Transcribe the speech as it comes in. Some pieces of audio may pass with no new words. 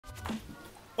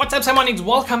What's up, Simonics?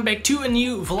 Welcome back to a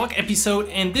new vlog episode,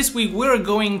 and this week we're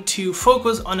going to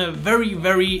focus on a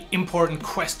very important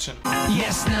question.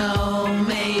 Yes, no,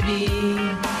 maybe,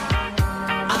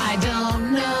 I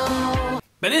don't know.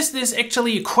 But is this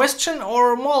actually a question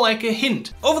or more like a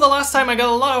hint? Over the last time I got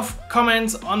a lot of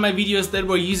comments on my videos that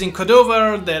were using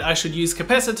Cordova, that I should use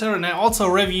Capacitor, and I also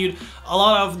reviewed a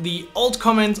lot of the old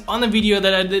comments on the video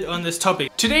that I did on this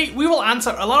topic. Today we will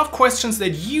answer a lot of questions that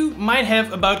you might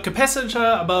have about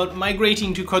Capacitor, about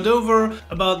migrating to Cordova,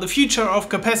 about the future of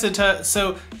Capacitor,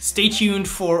 so stay tuned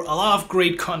for a lot of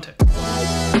great content.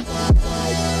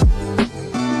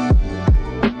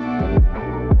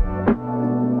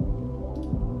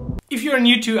 If you're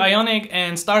new to Ionic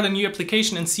and start a new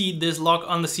application and see this log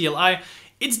on the CLI,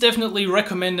 it's definitely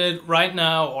recommended right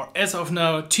now, or as of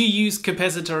now, to use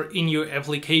Capacitor in your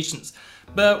applications.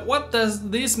 But what does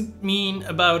this mean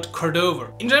about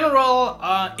Cordova? In general,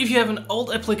 if you have an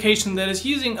old application that is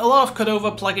using a lot of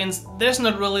Cutover plugins, there's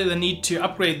not really the need to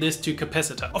upgrade this to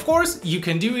Capacitor. Of course, you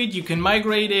can do it, you can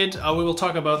migrate it, we will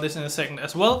talk about this in a second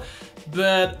as well.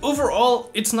 But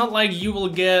overall, it's not like you will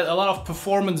get a lot of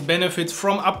performance benefits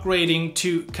from upgrading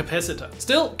to Capacitor.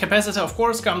 Still, Capacitor of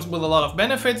course comes with a lot of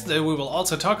benefits that we will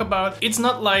also talk about. It's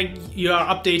not like you are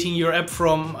updating your app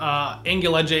from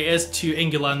AngularJS to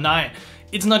Angular 9.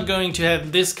 It's not going to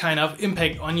have this kind of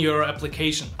impact on your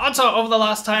application. Also, over the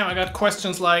last time I got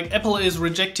questions like Apple is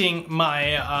rejecting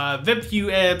my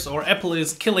WebView apps, or Apple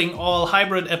is killing all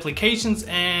hybrid applications,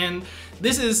 and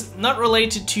this is not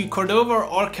related to Cordova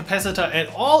or Capacitor at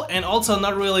all, and also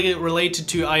not really related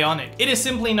to Ionic. It is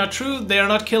simply not true. They are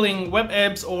not killing web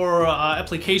apps or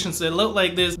applications that look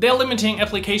like this. They're limiting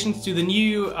applications to the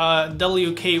new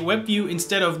WK WebView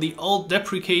instead of the old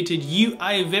deprecated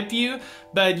UI WebView,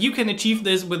 but you can achieve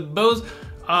this with both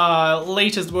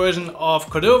latest version of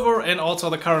Cordova and also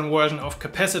the current version of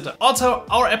Capacitor. Also,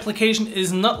 our application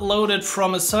is not loaded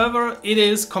from a server, it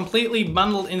is completely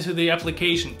bundled into the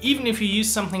application. Even if you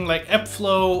use something like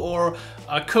AppFlow or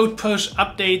code push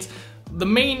updates, the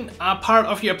main part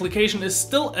of your application is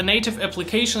still a native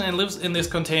application and lives in this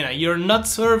container. You're not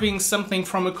serving something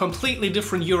from a completely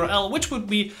different URL, which would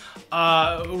be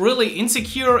really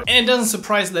insecure, and it doesn't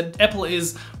surprise that Apple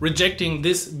is rejecting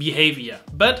this behavior.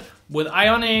 But with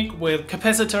Ionic, with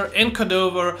Capacitor and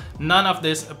Cordova, none of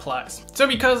this applies. So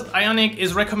because Ionic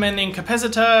is recommending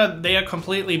Capacitor, they are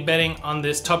completely betting on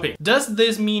this topic. Does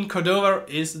this mean Cordova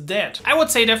is dead? I would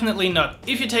say definitely not.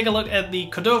 If you take a look at the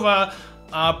Cordova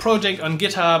project on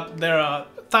GitHub, there are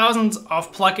thousands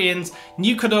of plugins,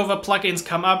 new Cordova plugins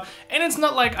come up, and it's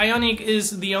not like Ionic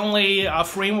is the only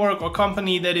framework or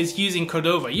company that is using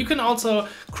Cordova. You can also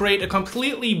create a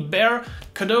completely bare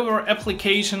Cordova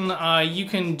application. You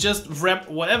can just wrap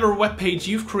whatever web page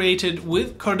you've created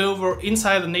with Cordova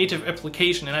inside the native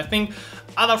application, and I think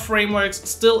other frameworks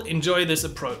still enjoy this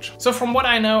approach. So from what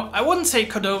I know, I wouldn't say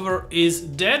Cordova is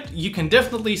dead. You can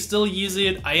definitely still use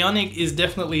it. Ionic is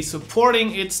definitely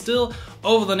supporting it still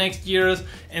over the next years,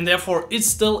 and therefore it's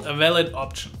still a valid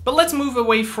option. But let's move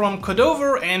away from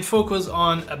Cordova and focus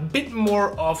on a bit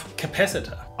more of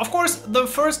Capacitor. Of course, the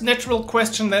first natural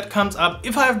question that comes up: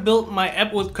 if I've built my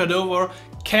app with Cordova,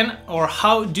 can or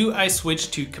how do I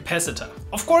switch to Capacitor?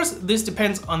 Of course, this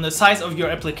depends on the size of your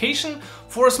application.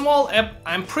 For a small app,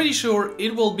 I'm pretty sure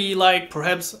it will be like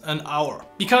perhaps an hour.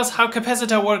 Because how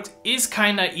Capacitor works is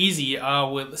kinda easy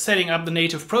with setting up the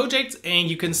native projects, and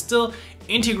you can still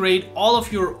integrate all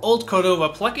of your old Cordova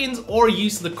plugins or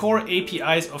use the core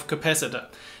APIs of Capacitor.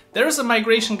 There is a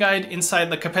migration guide inside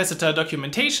the Capacitor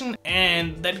documentation,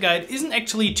 and that guide isn't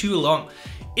actually too long.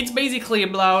 It's basically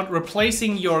about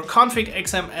replacing your config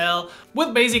XML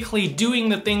with basically doing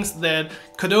the things that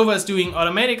Cordova is doing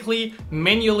automatically,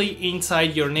 manually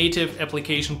inside your native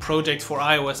application projects for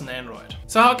iOS and Android.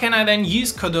 So how can I then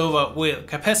use Cordova with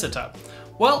Capacitor?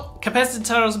 Well,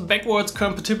 Capacitor's backwards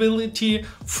compatibility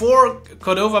for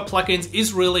Cordova plugins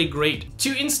is really great.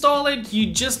 To install it,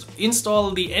 you just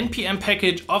install the npm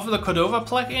package of the Cordova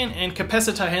plugin, and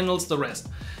Capacitor handles the rest.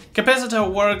 Capacitor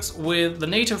works with the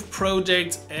native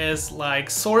projects as like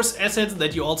source assets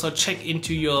that you also check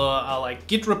into your like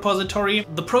Git repository.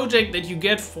 The project that you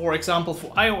get, for example,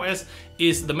 for iOS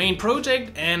is the main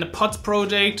project, and a pods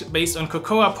project based on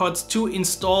Cocoa pods to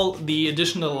install the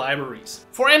additional libraries.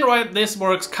 For Android, this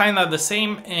works kinda the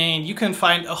same, and you can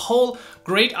find a whole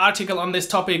great article on this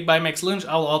topic by Max Lynch.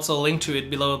 I'll also link to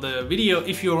it below the video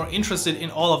if you're interested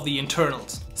in all of the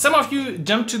internals. Some of you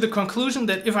jumped to the conclusion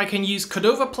that if I can use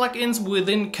Cordova plugins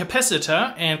within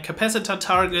Capacitor, and Capacitor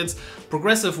targets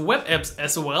progressive web apps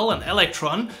as well and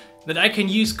Electron, that I can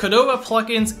use Cordova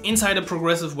plugins inside a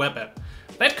progressive web app.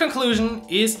 That conclusion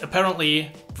is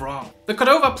apparently wrong. The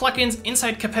Cordova plugins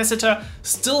inside Capacitor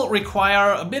still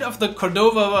require a bit of the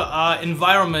Cordova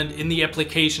environment in the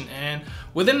application, and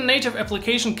within a native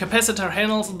application, Capacitor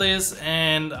handles this,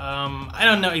 and I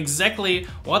don't know exactly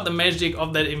what the magic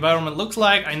of that environment looks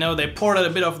like. I know they ported a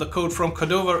bit of the code from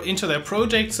Cordova into their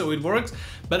project, so it works.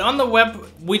 But on the web,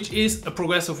 which is a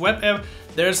progressive web app,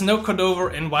 there's no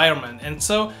Cordova environment. And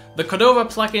so the Cordova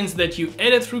plugins that you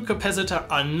added through Capacitor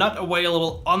are not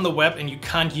available on the web, and you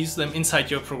can't use them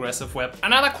inside your progressive web.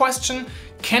 Another question,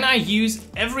 can I use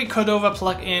every Cordova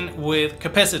plugin with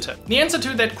Capacitor? The answer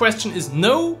to that question is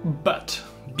no, but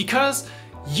because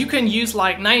you can use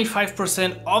like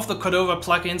 95% of the Cordova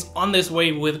plugins on this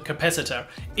way with Capacitor.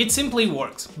 It simply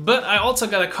works. But I also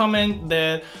got a comment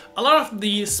that a lot of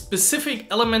the specific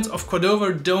elements of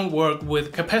Cordova don't work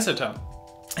with Capacitor.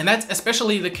 And that's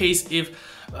especially the case if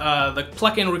the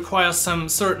plugin requires some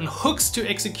certain hooks to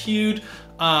execute,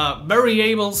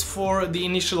 variables for the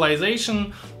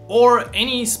initialization, or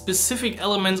any specific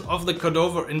elements of the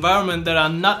Cordova environment that are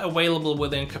not available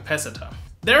within Capacitor.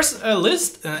 There's a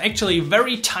list, an actually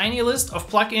very tiny list of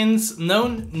plugins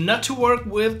known not to work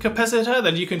with Capacitor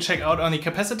that you can check out on the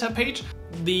Capacitor page.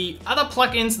 The other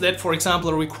plugins that, for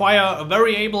example, require a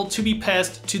variable to be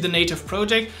passed to the native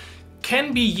project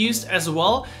can be used as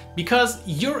well, because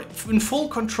you're in full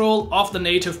control of the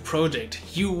native project.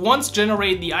 You once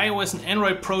generate the iOS and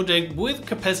Android project with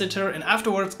Capacitor, and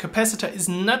afterwards Capacitor is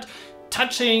not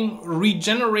touching,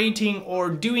 regenerating, or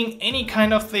doing any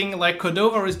kind of thing like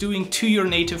Cordova is doing to your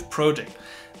native project.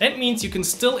 That means you can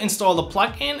still install the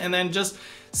plugin and then just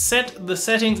set the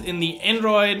settings in the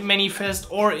Android manifest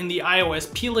or in the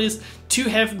iOS plist to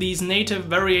have these native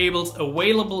variables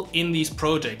available in these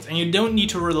projects. And you don't need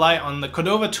to rely on the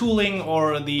Cordova tooling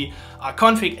or the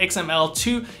config XML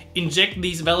to inject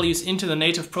these values into the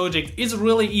native project. It's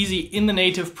really easy in the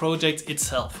native project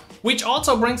itself. Which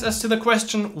also brings us to the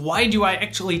question, why do I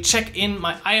actually check in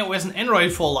my iOS and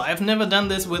Android folder? I've never done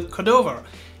this with Cordova.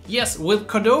 Yes, with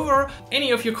Cordova, any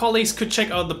of your colleagues could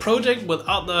check out the project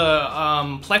without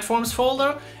the platforms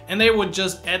folder, and they would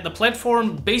just add the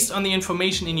platform based on the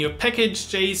information in your package,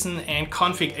 JSON, and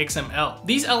config XML.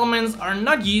 These elements are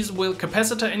not used with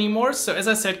Capacitor anymore, so as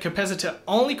I said, Capacitor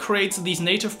only creates these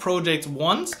native projects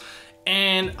once,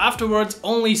 and afterwards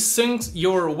only syncs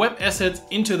your web assets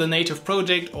into the native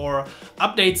project or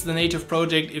updates the native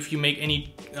project if you make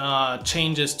any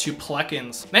changes to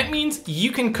plugins. That means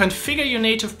you can configure your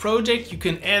native project, you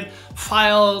can add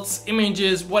files,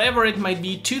 images, whatever it might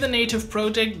be to the native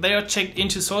project. They are checked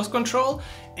into source control,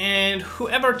 and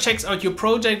whoever checks out your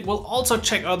project will also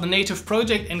check out the native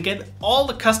project and get all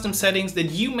the custom settings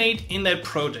that you made in that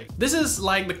project. This is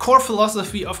like the core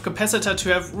philosophy of Capacitor,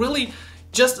 to have really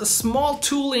just a small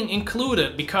tooling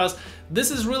included, because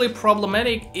this is really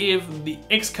problematic if the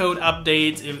Xcode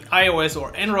updates, if iOS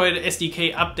or Android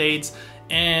SDK updates,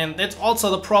 and that's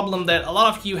also the problem that a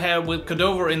lot of you had with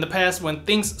Cordova in the past when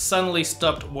things suddenly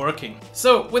stopped working.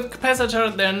 So with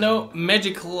Capacitor, there are no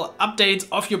magical updates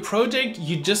of your project,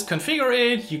 you just configure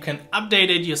it, you can update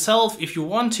it yourself if you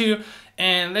want to,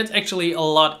 and that's actually a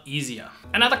lot easier.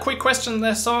 Another quick question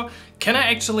that I saw, can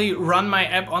I actually run my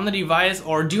app on the device,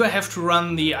 or do I have to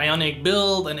run the Ionic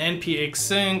build and npx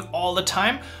sync all the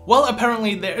time? Well,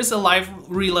 apparently there is a live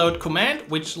reload command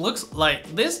which looks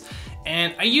like this,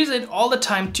 and I use it all the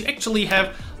time to actually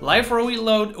have live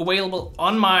reload available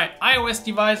on my iOS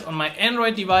device, on my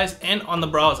Android device, and on the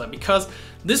browser, because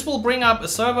this will bring up a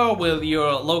server with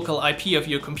your local IP of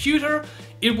your computer.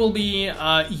 It will be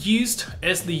used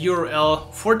as the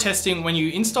URL for testing when you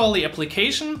install the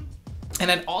application. And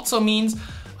that also means,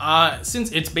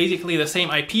 since it's basically the same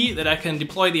IP, that I can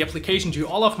deploy the application to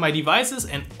all of my devices,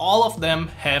 and all of them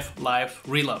have live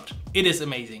reload. It is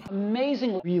amazing.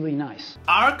 Amazing, really nice.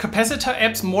 Are Capacitor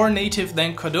apps more native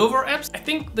than Cordova apps? I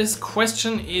think this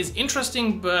question is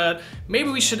interesting, but maybe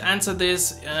we should answer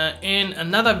this in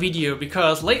another video,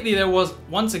 because lately there was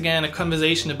once again a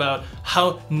conversation about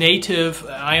how native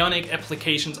Ionic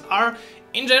applications are.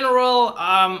 In general,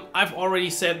 I've already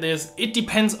said this, it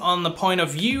depends on the point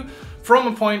of view. From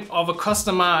a point of a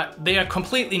customer, they are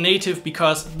completely native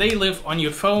because they live on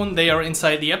your phone, they are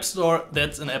inside the App Store,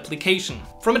 that's an application.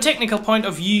 From a technical point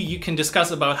of view, you can discuss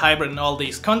about hybrid and all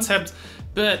these concepts,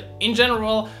 but in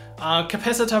general,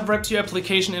 Capacitor wraps your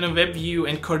application in a web view,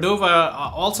 and Cordova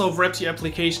also wraps your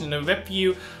application in a web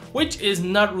view, which is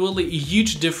not really a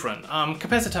huge difference.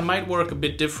 Capacitor might work a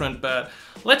bit different, but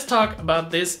let's talk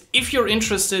about this. If you're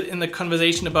interested in the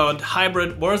conversation about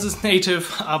hybrid versus native,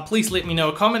 please let me know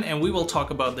a comment and we will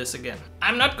talk about this again.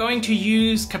 I'm not going to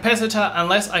use Capacitor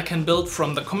unless I can build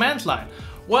from the command line.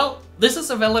 Well, this is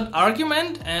a valid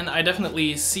argument and I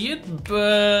definitely see it,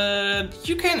 but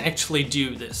you can actually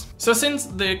do this. So since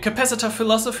the capacitor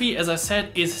philosophy, as I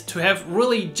said, is to have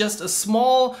really just a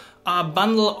small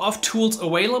bundle of tools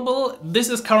available, this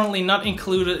is currently not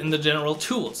included in the general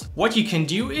tools. What you can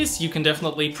do is you can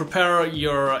definitely prepare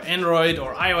your Android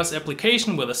or iOS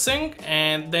application with a sync,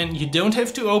 and then you don't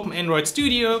have to open Android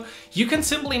Studio. You can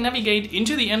simply navigate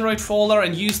into the Android folder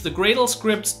and use the Gradle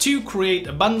scripts to create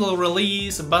a bundle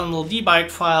release, a bundle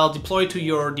debug file, deploy to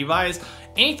your device,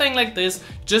 anything like this,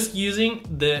 just using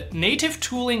the native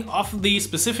tooling of the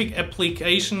specific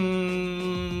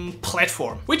application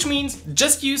platform. Which means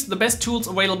just use the best tools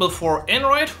available for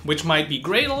Android, which might be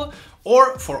Gradle,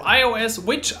 or for iOS,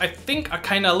 which I think are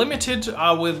kind of limited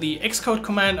with the Xcode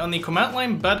command on the command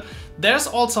line, but there's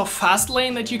also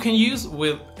Fastlane that you can use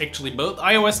with actually both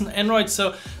iOS and Android,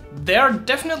 so there are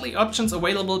definitely options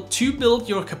available to build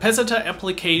your capacitor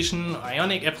application,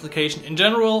 Ionic application in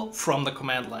general, from the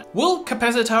command line. Will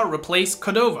capacitor replace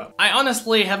Cordova? I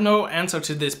honestly have no answer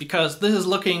to this because this is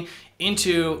looking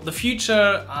into the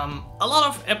future. A lot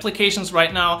of applications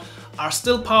right now are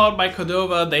still powered by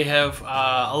Cordova. They have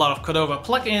a lot of Cutover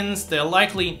plugins. They're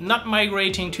likely not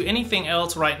migrating to anything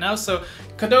else right now, so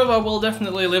Cordova will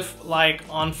definitely live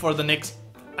on for the next,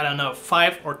 I don't know,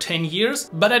 5 or 10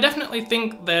 years. But I definitely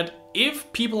think that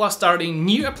if people are starting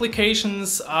new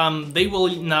applications, they will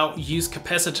now use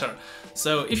capacitor.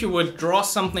 So if you would draw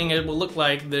something, it will look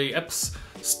like the apps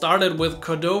started with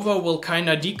Cordova will kind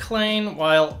of decline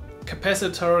while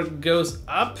capacitor goes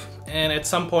up, and at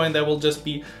some point there will just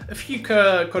be a few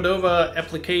Cordova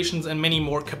applications and many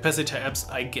more capacitor apps,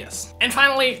 I guess. And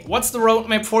finally, what's the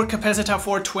roadmap for capacitor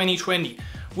for 2020?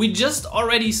 We just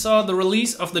already saw the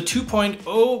release of the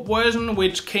 2.0 version,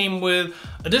 which came with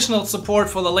additional support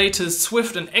for the latest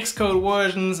Swift and Xcode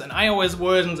versions and iOS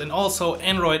versions, and also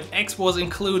Android X was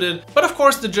included. But of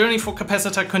course the journey for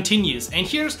capacitor continues, and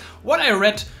here's what I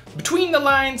read between the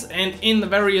lines and in the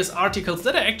various articles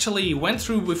that I actually went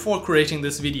through before creating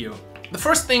this video. The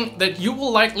first thing that you will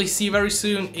likely see very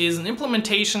soon is an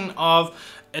implementation of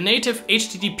a native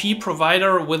HTTP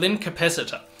provider within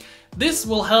capacitor. This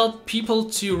will help people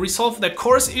to resolve their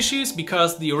CORS issues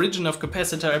because the origin of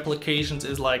capacitor applications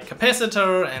is like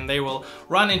capacitor and they will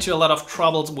run into a lot of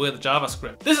troubles with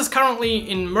JavaScript. This is currently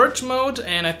in merge mode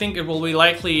and I think it will be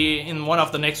likely in one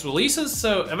of the next releases,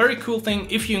 so a very cool thing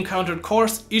if you encountered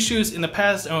CORS issues in the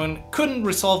past and couldn't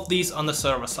resolve these on the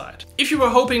server side. If you were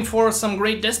hoping for some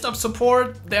great desktop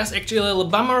support, there's actually a little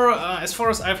bummer. As far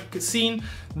as I've seen,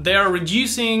 they're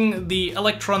reducing the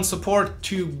Electron support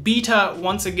to beta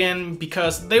once again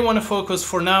because they want to focus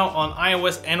for now on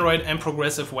iOS, Android and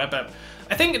progressive web app.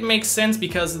 I think it makes sense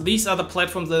because these are the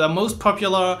platforms that are most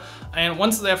popular, and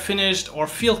once they're finished or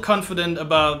feel confident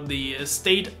about the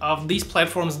state of these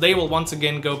platforms, they will once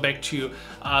again go back to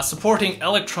supporting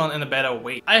Electron in a better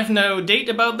way. I have no date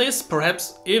about this.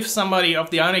 Perhaps if somebody of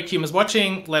the Ionic team is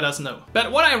watching, let us know. But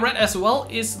what I read as well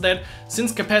is that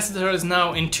since capacitor is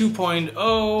now in 2.0, a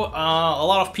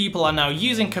lot of people are now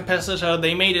using capacitor.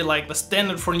 They made it like the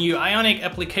standard for new Ionic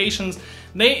applications.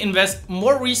 They invest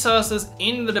more resources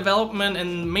in the development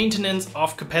and maintenance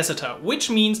of capacitor, which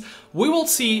means we will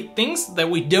see things that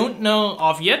we don't know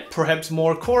of yet, perhaps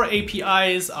more core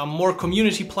APIs, more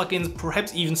community plugins,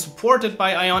 perhaps even supported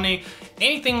by Ionic,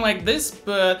 anything like this,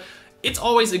 but it's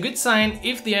always a good sign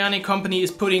if the Ionic company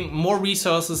is putting more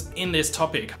resources in this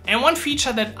topic. And one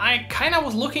feature that I kind of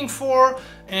was looking for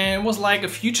and was like a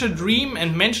future dream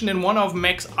and mentioned in one of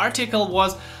Mac's article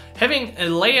was having a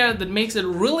layer that makes it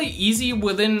really easy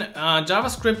within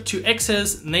JavaScript to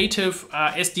access native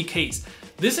SDKs.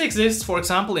 This exists, for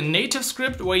example, in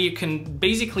NativeScript, where you can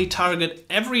basically target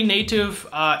every native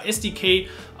SDK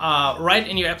right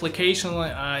in your application,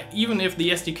 even if the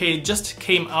SDK just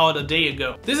came out a day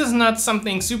ago. This is not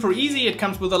something super easy. It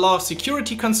comes with a lot of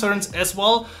security concerns as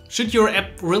well. Should your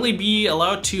app really be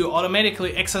allowed to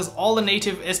automatically access all the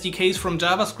native SDKs from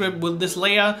JavaScript with this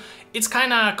layer? It's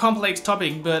kind of a complex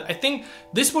topic, but I think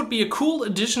this would be a cool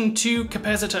addition to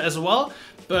capacitor as well.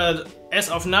 But as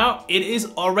of now, it is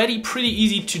already pretty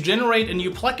easy to generate a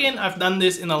new plugin. I've done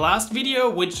this in the last video,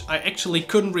 which I actually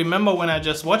couldn't remember when I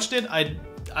just watched it.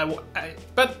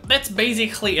 But that's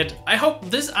basically it. I hope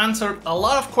this answered a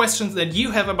lot of questions that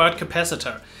you have about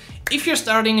capacitor. If you're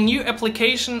starting a new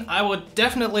application, I would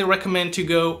definitely recommend to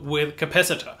go with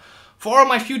capacitor. For all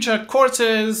my future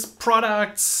courses,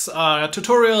 products,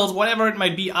 tutorials, whatever it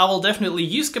might be, I will definitely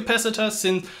use capacitor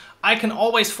since I can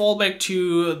always fall back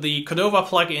to the Cutover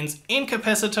plugins in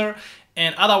capacitor,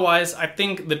 and otherwise I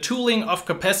think the tooling of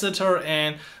capacitor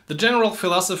and the general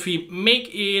philosophy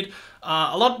make it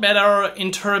a lot better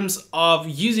in terms of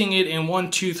using it in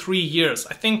 1, 2, 3 years.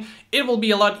 I think it will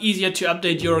be a lot easier to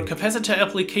update your capacitor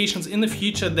applications in the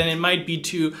future than it might be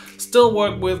to still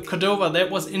work with Cordova that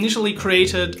was initially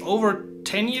created over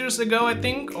 10 years ago, I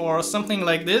think, or something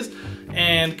like this.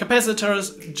 And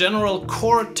Capacitor's general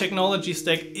core technology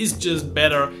stack is just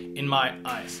better in my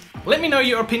eyes. Let me know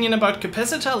your opinion about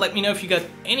Capacitor. Let me know if you got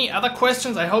any other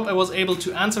questions. I hope I was able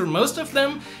to answer most of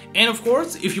them. And of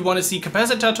course, if you want to see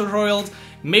capacitor tutorials,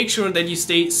 make sure that you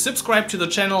stay subscribed to the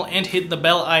channel and hit the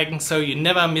bell icon so you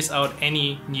never miss out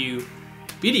any new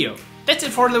video. That's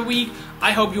it for the week.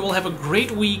 I hope you will have a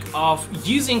great week of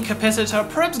using Capacitor.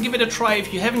 Perhaps give it a try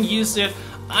if you haven't used it.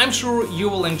 I'm sure you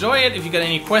will enjoy it. If you got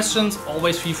any questions,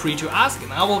 always feel free to ask,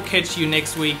 and I will catch you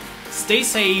next week. Stay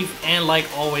safe, and like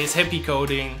always, happy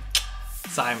coding.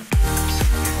 Simon.